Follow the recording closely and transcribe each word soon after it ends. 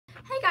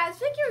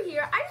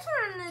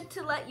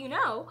to let you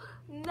know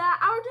that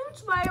our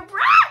Inspire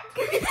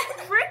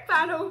Brick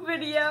Battle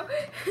video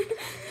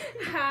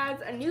has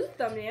a new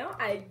thumbnail.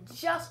 I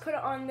just put it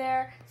on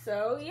there.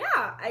 So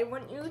yeah, I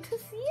want you to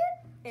see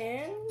it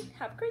and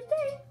have a great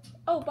day.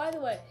 Oh, by the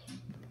way,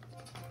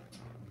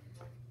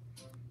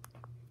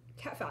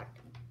 cat fact,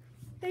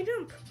 they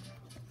jump.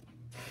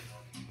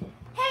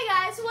 Hey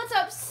guys, what's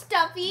up?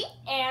 Stuffy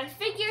And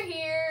Figure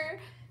here.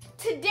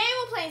 Today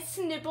we're playing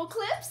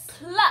SnipperClips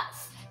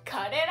Plus,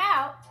 cut it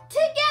out.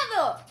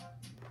 together.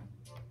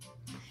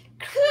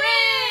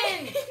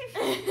 Cringe!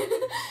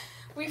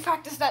 We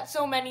practiced that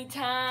so many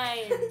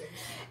times.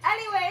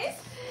 Anyways,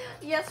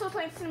 yes, we're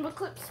playing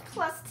SnipperClips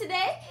Plus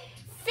today.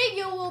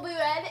 Figure will be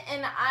red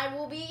and I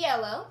will be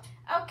yellow.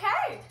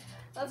 Okay,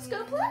 Let's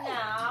go play.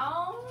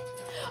 now.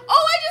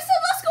 Oh, I just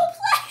said let's go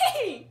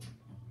play!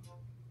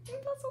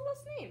 That's our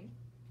last name.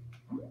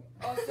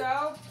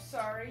 Also,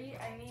 sorry,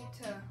 I need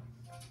to.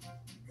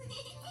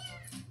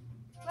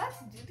 Let's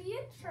do the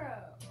intro.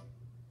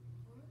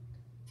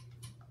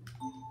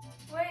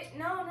 Wait,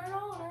 no.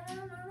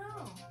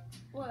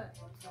 What?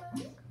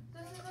 This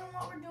isn't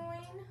what we're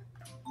doing.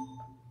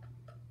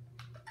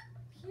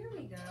 Here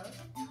we go.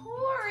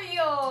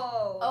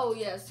 Tutorial. Oh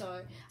yeah,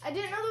 sorry. I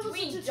didn't know there was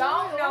a We tutorial.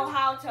 don't know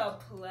how to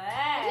play.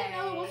 I didn't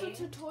know there was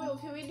a tutorial.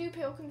 Can we do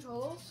pale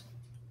controllers?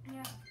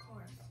 Yeah, of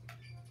course.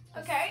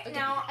 Okay, Okay.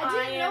 now I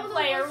I didn't know am there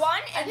player was- one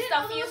I and didn't know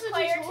Stuffy there is was a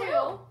player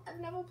tutorial. I've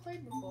never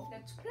played before. 2.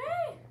 Let's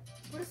play.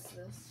 What is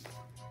this?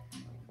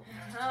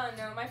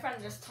 No, my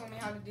friend just told me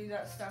how to do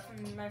that stuff,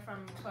 and my friend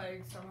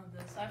played some of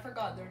this. I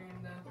forgot their name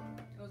though.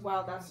 It was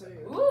Wow, that's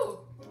weird. Ooh.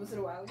 Was it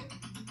a while ago?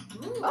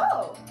 Ooh.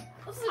 Oh!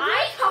 This is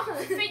a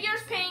great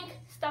Figure's pink,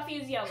 Stuffy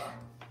is yellow.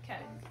 Okay.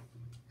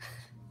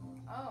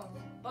 Oh,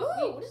 but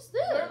Ooh, what is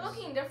this? we're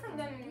looking different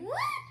than.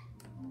 What?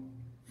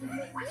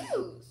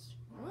 Confused.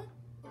 What?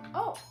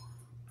 Oh.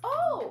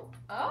 Oh.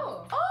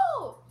 Oh.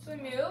 Oh. So we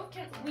move.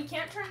 We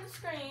can't turn the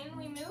screen.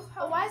 We move.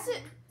 Oh, why is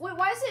it? Wait,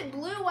 why is it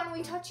blue when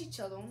we touch each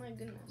other? Oh my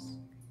goodness.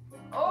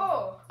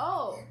 Oh.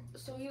 Oh,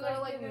 so you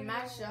gotta like didn't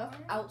match know up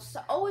why?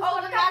 outside. Oh, we Oh,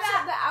 gotta look match at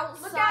up the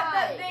outside. Look at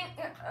that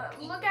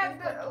thing. Look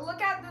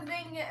at the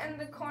thing in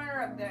the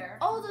corner up there.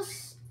 Oh,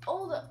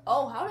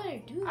 Oh, how did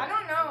I do that? I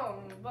don't know,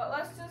 but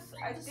let's just.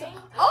 I think.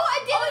 Oh,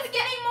 I did Oh, it it's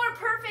getting more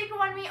perfect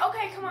when we.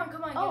 Okay, come on, get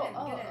in.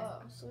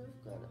 So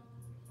we've got it.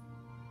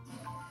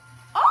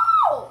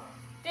 Oh!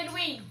 Did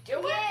we do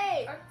it?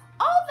 Yay!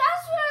 Oh,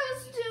 that's what I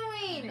was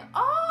doing.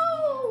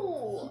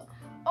 Oh!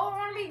 Oh, I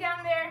want to be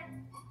down there.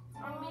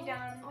 I want to be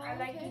down. I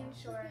like okay. being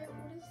short. Okay,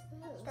 what is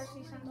this?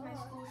 Especially since my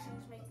Oh. school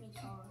shoes make me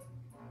tall.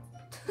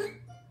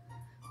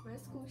 My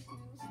school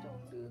shoes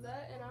don't do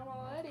that, and I'm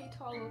already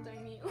taller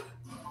than you.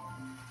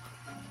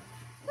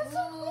 That's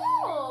so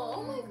cool!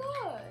 Oh my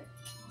god!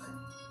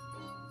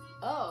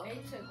 Oh.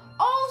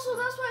 Oh, so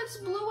that's why it's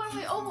blue when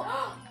we open.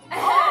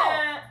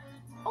 Oh!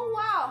 Oh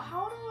wow!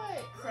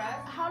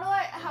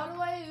 How do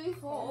I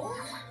refold?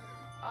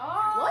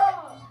 Oh.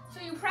 What? So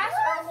you press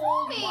What? or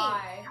hold Me.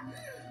 Y.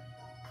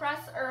 Press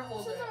or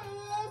hold This it. isn't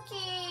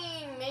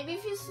working. Maybe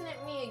if you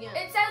snip me again.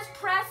 It says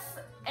press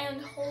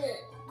and hold.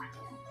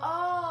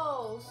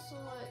 Oh, so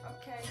like.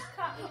 Okay.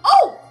 Cut.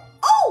 Oh!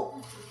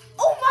 Oh!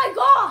 Oh my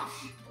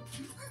gosh!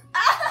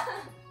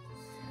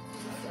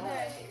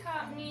 Okay,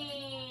 cut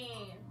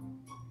me.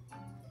 I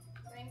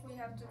think we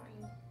have to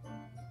be.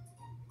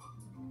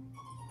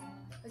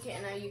 Okay,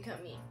 now you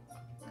cut me.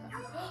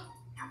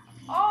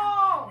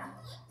 Oh!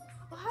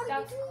 Well, how did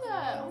That's you do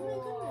that? Oh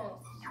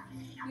cool. my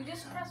goodness. You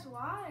just press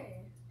Y.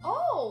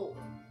 Oh!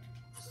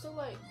 So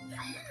like.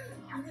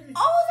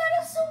 Oh,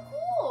 that is so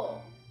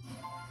cool!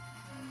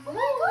 Oh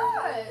my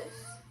gosh!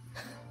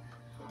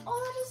 Oh,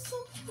 that is so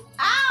cool.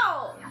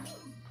 Ow!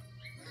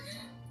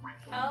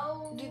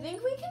 Oh. Do you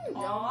think we can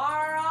jump?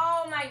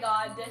 Oh my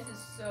god, this is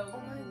so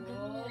Oh my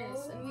cool.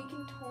 goodness. And we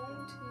can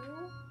tone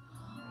too?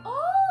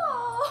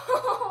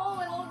 Oh!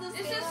 I love this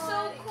This game is so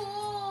already.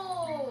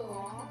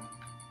 cool.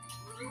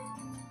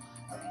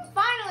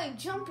 Finally,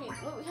 jumping.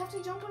 Look, we have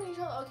to jump on each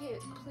other. Okay,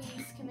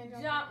 please, can I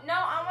jump? Jump. No,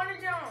 I want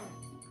to jump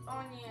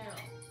on you.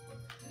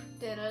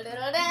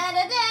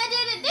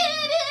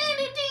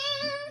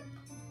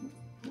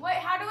 Wait,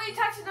 how do we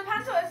touch the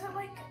pencil? Is it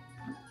like...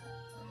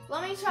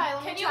 Let me try.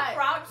 Can you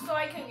crouch so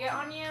I can get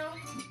on you?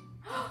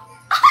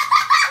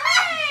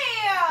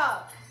 Hey!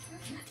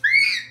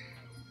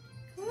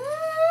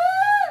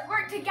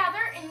 Work together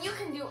and you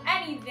can do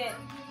anything.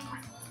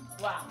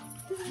 Wow.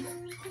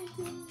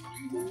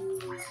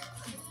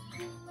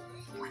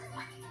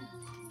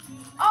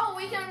 Oh,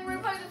 we can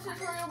replay the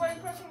tutorial by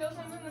pressing those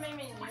things in the main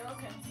menu.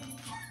 Okay.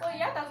 Well,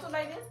 yeah, that's what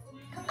I did.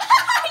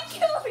 I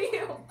killed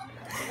you.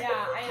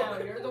 Yeah, I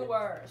know. You're the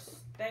worst.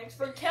 Thanks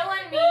for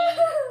killing me.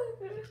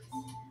 Okay,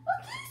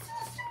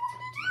 sister, what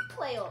did you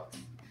play on?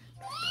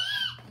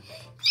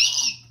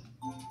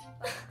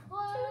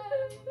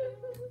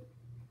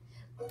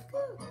 Let's go.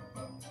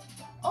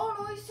 Oh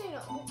no, he's saying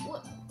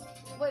what?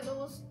 Wait, there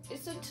was.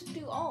 It said to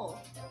do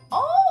all.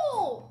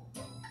 Oh.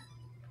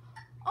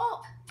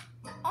 Oh.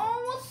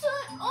 Oh, what's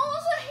that? Oh,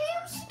 it's a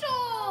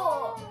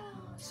hamster.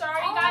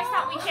 Sorry, guys,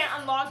 that we can't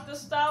unlock the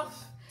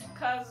stuff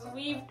because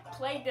we've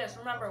played this.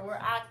 Remember, we're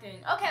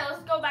acting. Okay,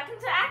 let's go back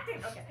into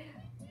acting. Okay.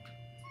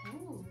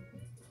 Ooh.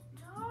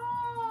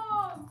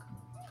 Dog.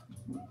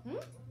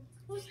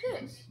 What's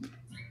this?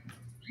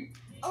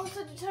 Oh,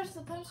 so to touch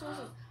the pencils.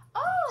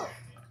 Oh!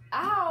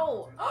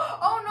 Ow!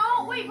 Oh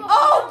no! Wait, but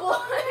oh boy!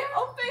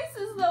 Oh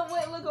faces though.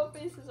 Wait, look, oh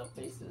faces, oh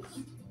faces.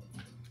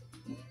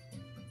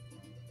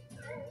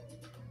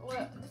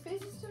 What? The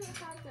faces didn't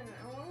happen.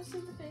 I want to see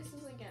the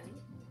faces again.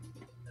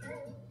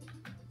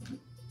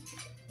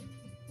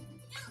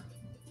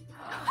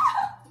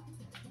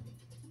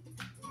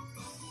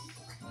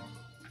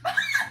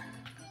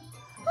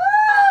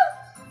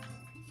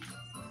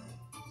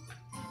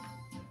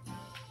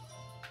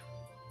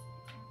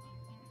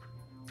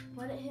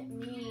 Let it hit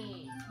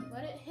me.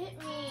 Let it hit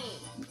me.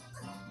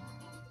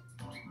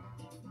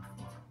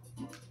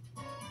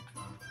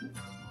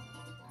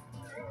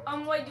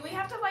 Wait, do we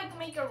have to like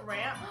make a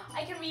ramp?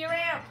 I can be a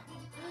ramp.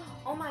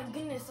 Oh my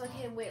goodness.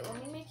 Okay, wait. Let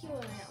me make you a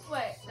ramp.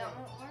 Wait, that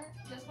won't work.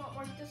 This won't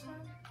work. This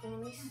one.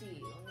 Let me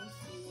see. Let me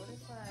see. What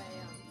if I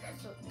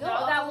so go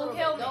no, that will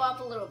kill me. Go up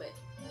a little bit.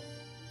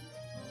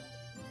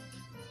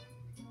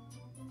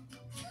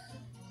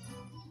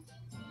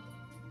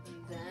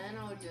 And then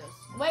I'll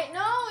just wait.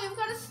 No, you've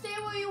got to stay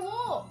where you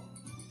will.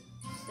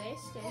 Stay.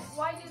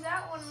 Why do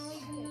that one when we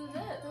can do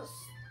this? No,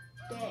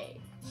 stay.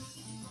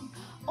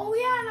 Oh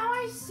yeah, now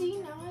I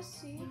see.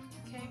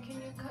 Okay, can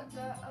you cut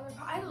the other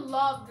part? I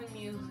love the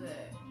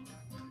music.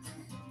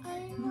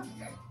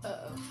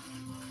 Uh-oh.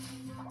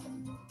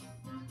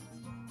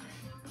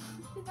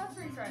 Let's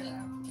retry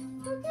that.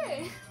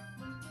 Okay.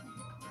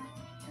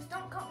 Just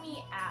don't cut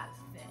me as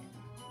thin.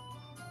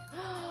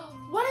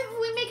 What if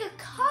we make a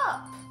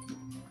cup?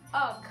 A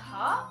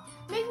cup?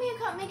 Make me a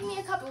cup. Make me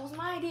a cup. It was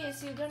my idea,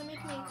 so you're gonna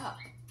make me a cup.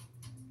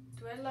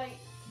 Do I like?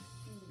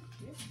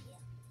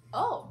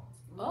 Oh.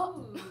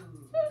 Ooh,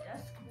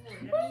 that's cool.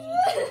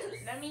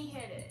 Let me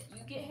hit it.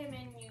 You get him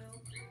and you.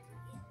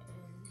 And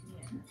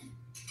yeah.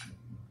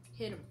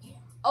 Hit him.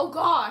 Oh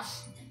gosh.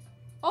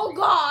 Oh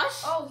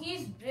gosh. Oh,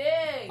 he's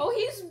big. Oh,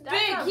 he's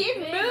big. He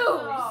big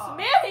moves. dog.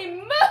 Man, he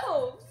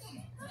moves.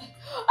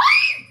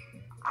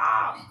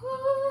 Ah.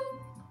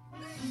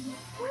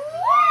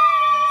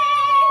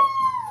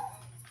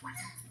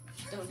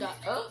 Don't die.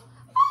 Oh.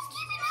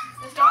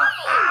 This dog.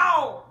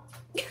 Ow!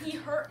 He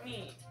hurt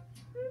me.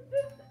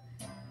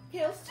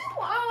 He'll still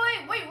Oh,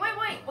 wait.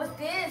 What's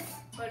this?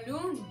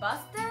 Balloon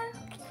buster?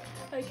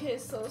 Okay,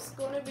 so it's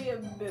gonna be a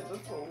bit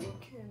before we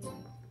can.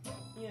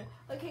 Yeah.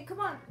 Okay, come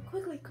on.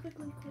 Quickly.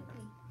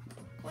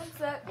 What's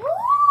that? Ooh!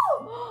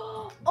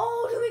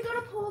 Oh, do we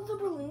gotta pull the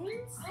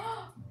balloons?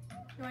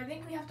 No, I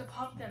think we have to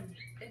pop them.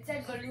 It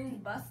said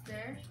balloon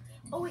buster.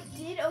 Oh, it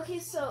did? Okay,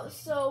 so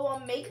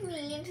make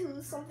me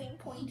into something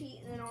pointy,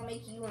 and then I'll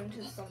make you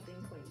into something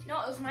pointy.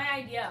 No, it was my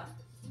idea.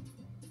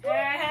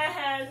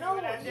 No,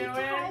 it's the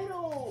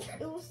title.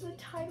 It was the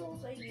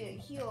title's idea.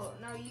 Here,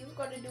 now you've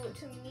got to do it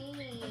to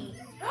me.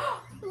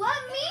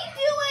 Let me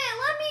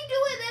do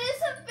it. That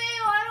isn't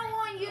fair. I don't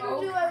want you to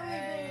do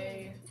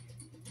everything.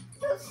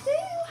 So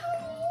say how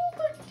you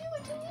but do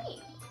it to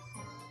me.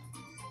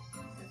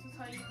 This is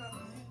how you come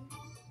in.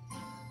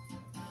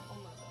 Oh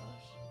my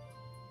gosh.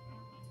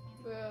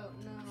 Bro,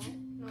 no.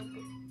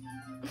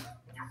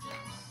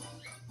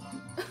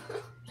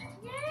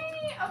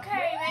 Yay!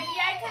 Okay, maybe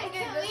I can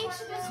get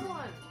this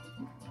one.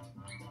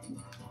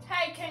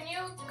 Hey, can you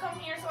come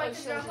here so I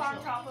can jump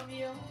on top of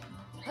you?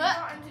 Huh?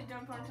 I want to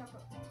jump on top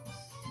of.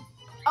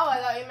 Oh, I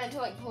thought you meant to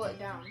like pull it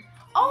down.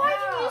 Oh, yeah, I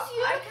can use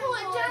you to pull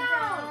it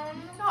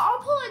down. No, I'll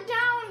pull it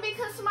down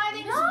because my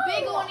thing is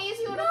bigger and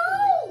easier to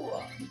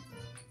pull.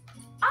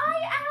 I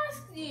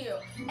asked you,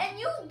 and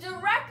you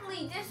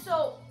directly did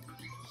so.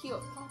 Here,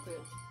 pop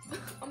it.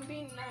 I'm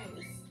being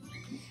nice.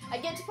 I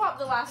get to pop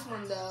the last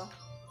one though.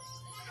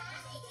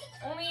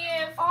 Only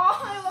if. Oh,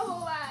 I have a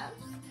whole laugh.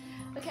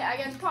 Okay, I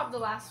get to pop the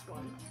last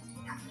one.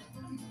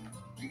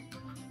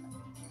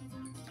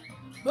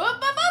 Boop,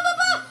 boop, boop, boop,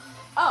 boop.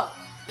 Oh.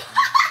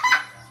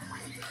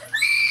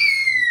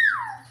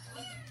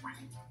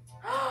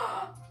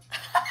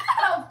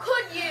 Oh,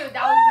 could you?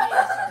 That was me.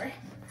 Sorry.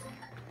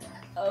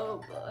 Oh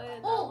boy.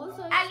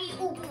 Oh, alley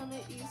oop. Kind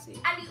of easy.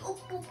 Alley oop,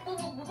 boop, boop,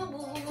 boop, boop,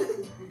 boop,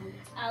 boop.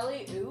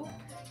 Alley oop.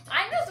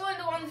 I'm just doing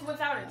the ones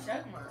without a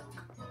check mark.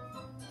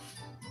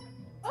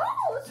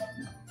 Oh, it's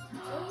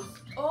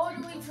Oh,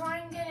 do we try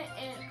and get it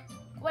in?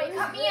 Wait,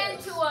 cut me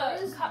into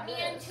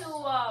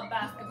a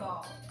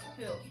basketball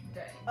hoop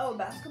thing. Oh,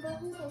 basketball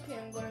hoop? Okay,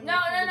 I'm going to. No.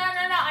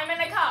 I'm in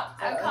a cup.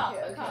 A cup.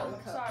 Okay,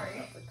 Sorry,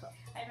 a cup.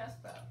 I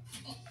messed up.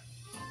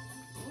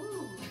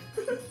 Ooh.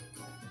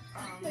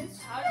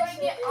 How do I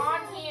get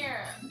on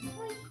here?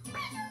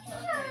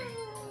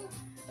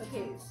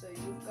 Okay, so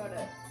you've got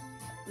to.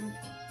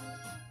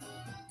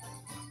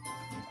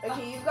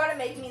 Okay, you've got to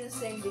make me the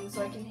same thing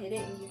so I can hit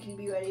it and you can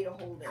be ready to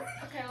hold it.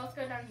 Okay, let's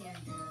go down here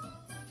and do it.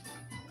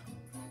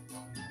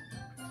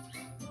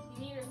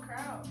 You need a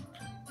crowd.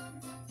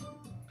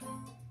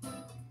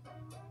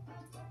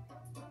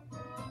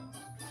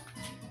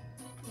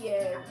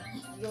 Yeah,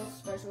 your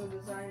special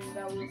design,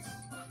 that was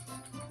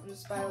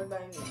inspired by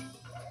me.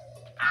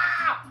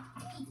 Ah!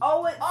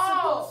 Oh, it's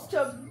Oh! supposed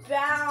to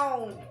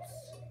bounce.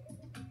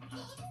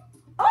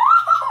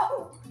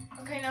 Oh!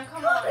 Okay, now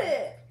come Got on.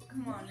 it.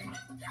 Come on.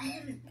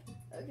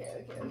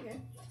 Okay.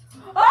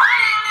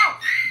 Ah!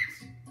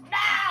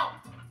 Now!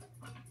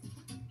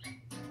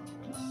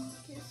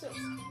 Okay, so,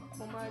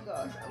 oh my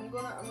gosh, I'm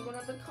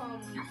gonna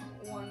become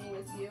one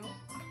with you.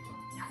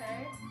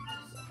 Okay.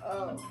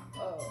 Oh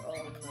no.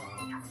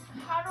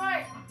 How do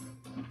I?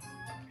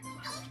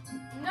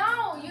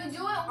 No, you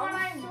do it when I'm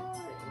I'm. sorry.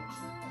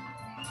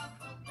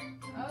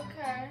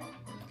 Okay.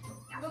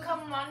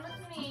 Become one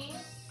with me.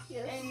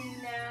 Yes.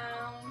 And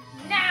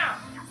now.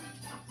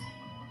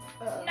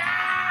 Uh-oh.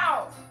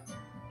 Now!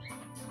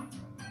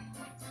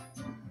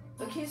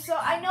 Okay, so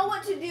I know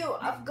what to do.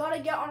 I've got to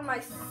get on my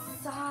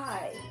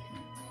side.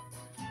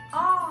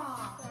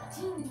 Ah!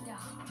 Genius.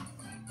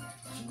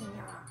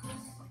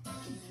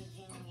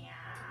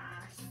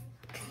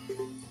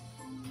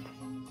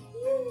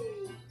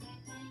 Yay.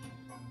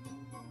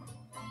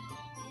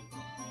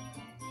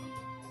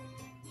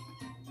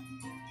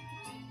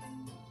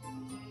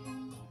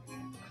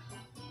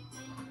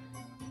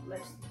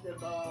 Let the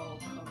ball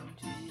come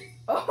to you.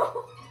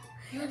 Oh!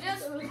 You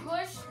just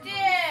pushed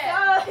it.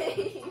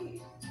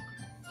 Sorry!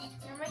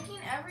 You're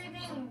making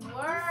everything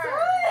worse.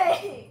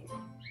 Sorry!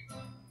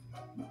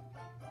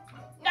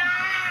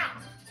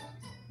 Ah!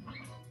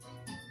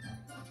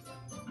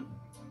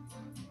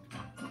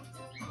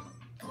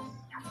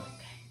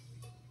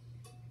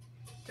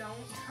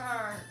 Don't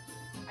turn.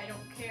 I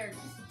don't care.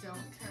 Just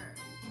don't turn.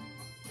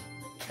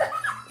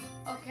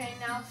 Okay,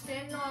 now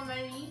stand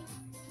normally.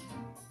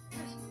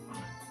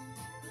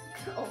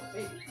 Oh,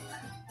 baby.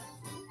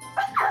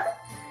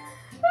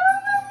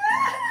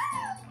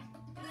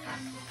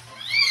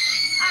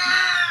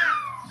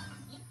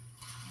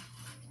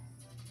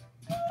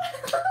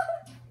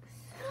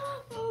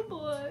 Oh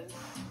boy.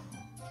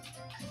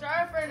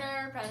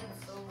 Sharpener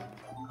pencil.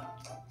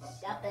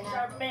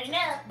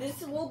 Sharpener. This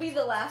will be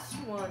the last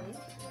one.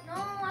 No,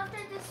 after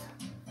this.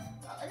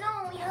 No,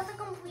 we have to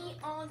complete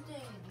all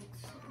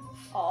things.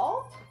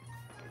 All?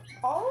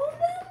 All of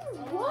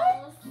them? What?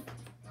 Almost.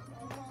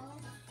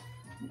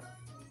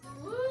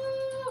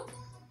 Woo!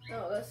 No,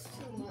 that's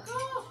too much.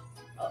 Oh.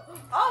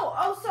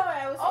 Oh, sorry.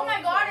 I was. Oh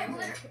my God! It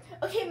literally.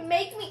 Okay,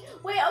 make me.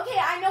 Wait. Okay,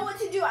 I know what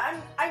to do.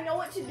 I know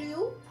what to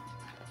do.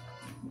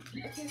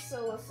 Okay,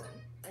 so listen.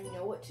 I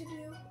know what to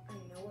do.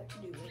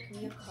 Make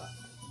me a cup.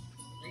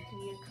 Make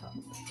me a cup.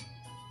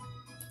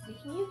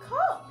 Make me a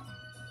cup.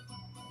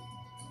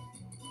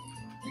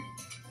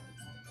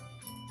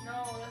 No,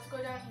 let's go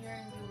down here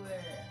and do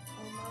it.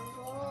 Oh my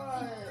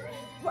God.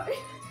 What?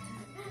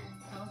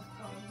 That was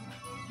fun.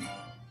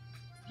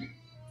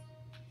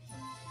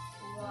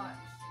 Watch. What?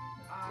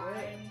 I'm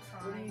trying.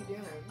 What are you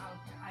doing? I'm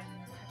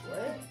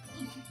What?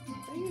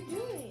 What are you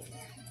doing?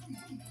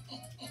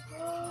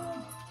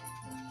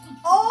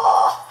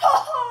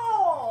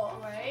 Oh!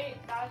 Wait,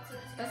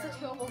 That's a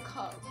terrible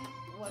cup.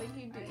 What did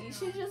you do? You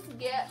should just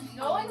get.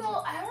 No one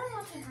will ever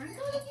want to drink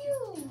out of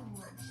you.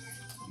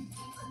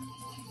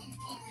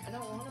 I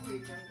don't want to be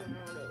drinking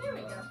out of. There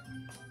we go.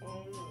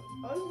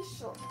 Are you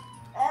sure?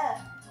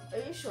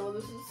 Are you sure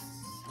this is?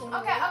 Okay. I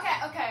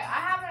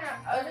have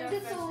I think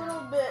it's a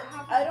little bit.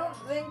 I don't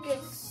think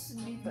it's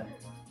deeper.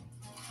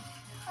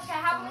 Okay,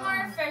 I have a more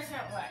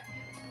efficient way.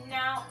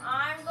 Now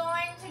I'm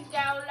going to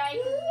go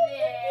like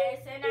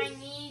this, and I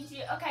need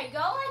you. Okay, go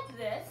like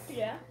this.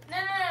 Yeah.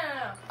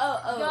 No.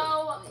 Oh.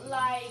 Go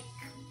like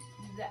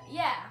that.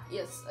 Yeah.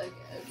 Yes.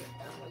 Okay.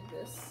 I'm like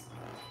this.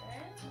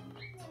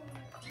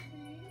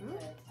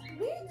 What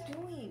are you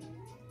doing?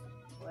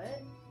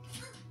 What?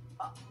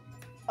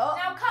 Oh.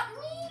 Now cut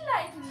me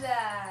like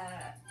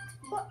that.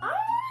 But I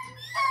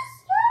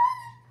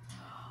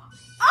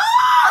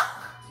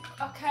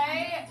Ah!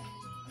 Okay.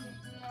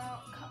 No,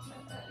 cut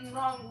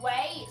wrong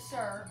way,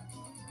 sir.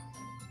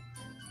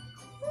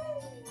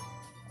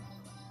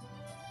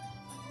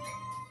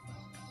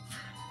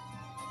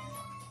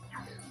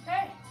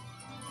 Okay.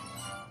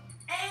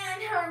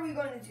 And how are we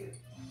going to do it?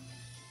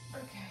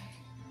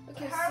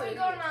 Okay, how are we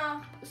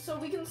gonna... So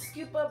we can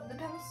scoop up the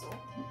pencil.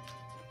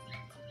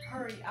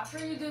 Hurry, after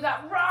you do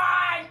that,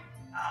 run!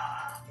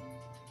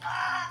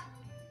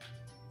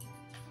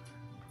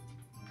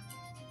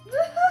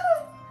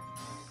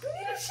 We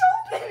need to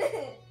sharpen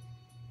it.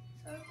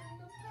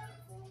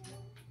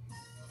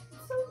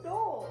 It's so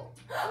dull.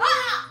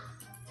 Ah!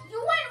 You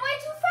went way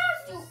too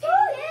fast, you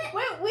idiot!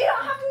 Wait, we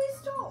don't have to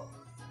install.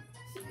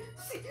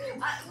 See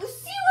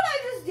what I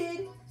just did?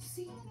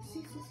 See.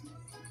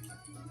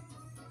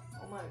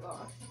 Oh my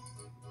gosh.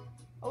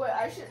 Oh wait,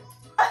 I should.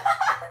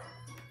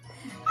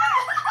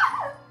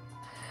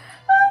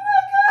 Oh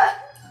my god!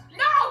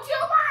 No,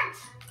 too much!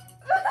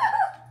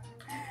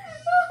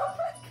 Oh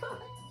my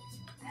gosh!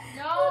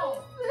 No!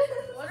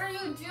 What are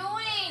you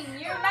doing?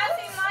 You're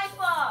messing life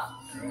up!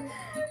 I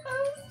was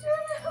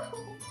trying to help.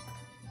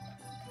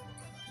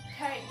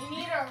 Okay, you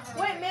need a...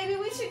 Wait, maybe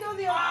we should go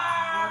the other.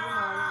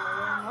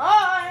 Ah!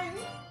 Never mind.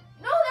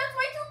 No, that's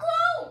way too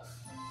close!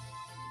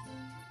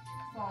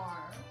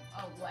 Far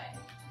away.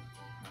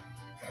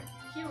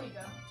 here we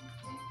go.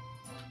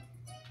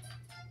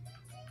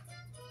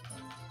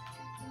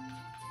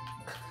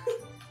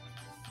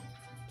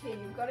 Okay,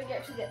 you've got to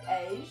get to the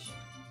edge.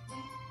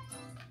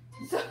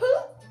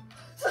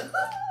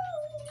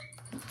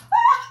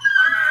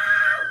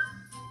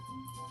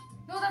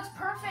 No, that's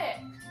perfect.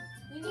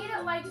 We need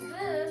it like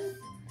this.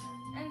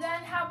 And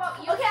then how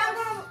about you? Okay,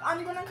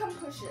 I'm gonna come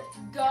push it.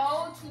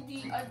 Go to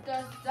the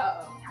other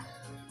side.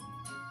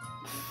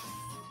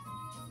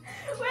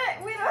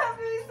 Wait, we don't have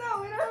to do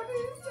so. We don't have to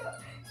do so.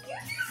 You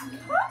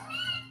just cut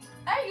me.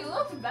 Hey, you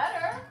look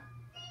better.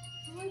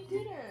 No, I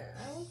didn't.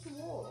 I was the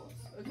wolves.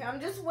 Okay, I'm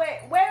just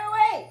wait.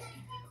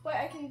 Wait,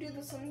 I can do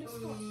this. I'm just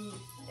going.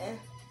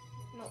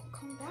 No,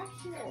 come back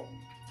here.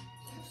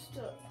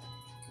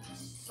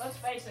 Just Let's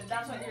face it,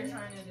 that's what you're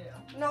trying to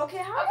do. No, okay,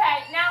 how?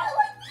 Okay, now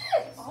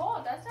Like this.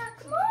 oh, that's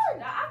actually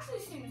that actually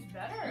seems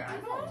better. I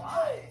don't know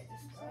why.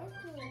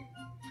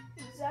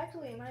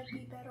 Exactly, it might be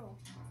better.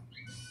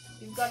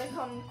 You've got to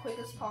come quick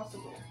as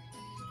possible.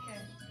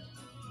 Okay.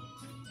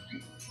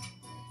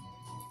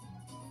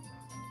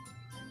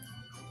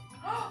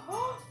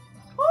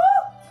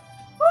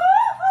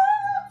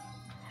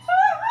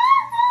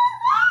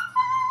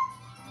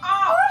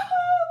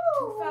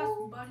 Too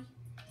fast, buddy.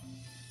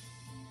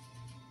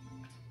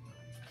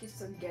 Okay,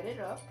 so get it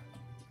up.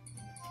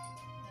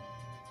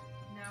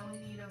 Now we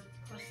need to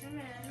push him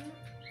in.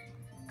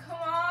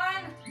 Come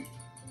on.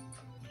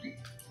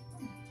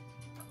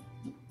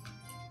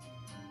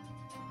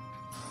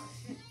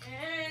 Push it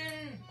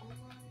in.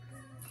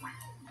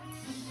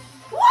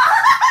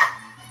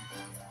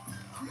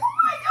 Oh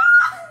my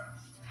god!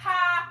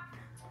 Ha!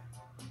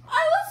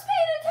 I was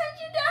paying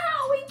attention to how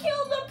we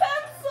killed the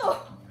pencil.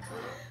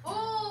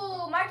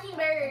 Ooh,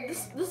 mockingbird.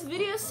 This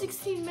video is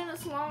 16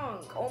 minutes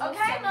long. Almost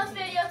Okay, 17. most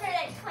videos are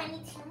like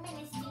 22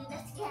 minutes, dude.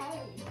 Let's go.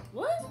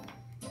 What?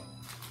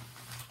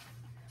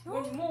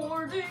 One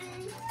more thing.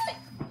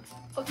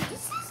 Okay,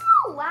 this is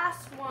the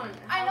last one.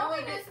 I know How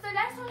it did- is the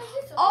next one. Is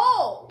this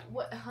Oh,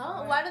 what? Huh?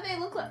 What? Why do they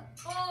look like?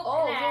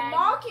 Oh, The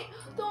mocking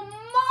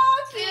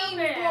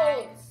Stupid.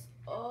 bolts.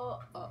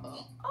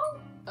 Uh-oh.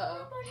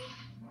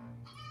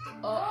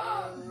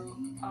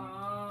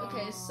 Oh.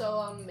 Okay,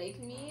 so make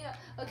me.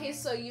 Okay,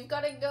 so you've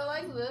got to go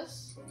like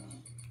this.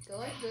 Go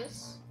like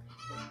this.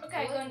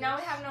 Okay, Go good. like Now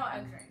we this. have no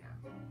eggs right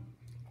now.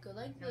 Go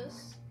like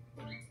this.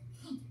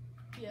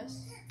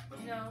 Yes.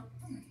 No.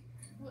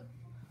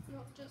 No,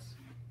 just.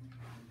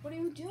 What are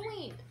you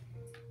doing?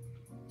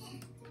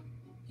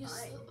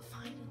 Yes.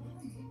 Finally.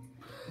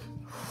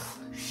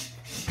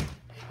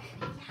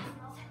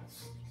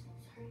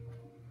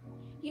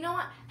 You know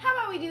what? How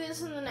about we do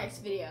this in the next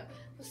video?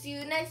 We'll see you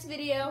in the next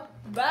video.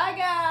 Bye,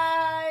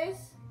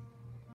 guys.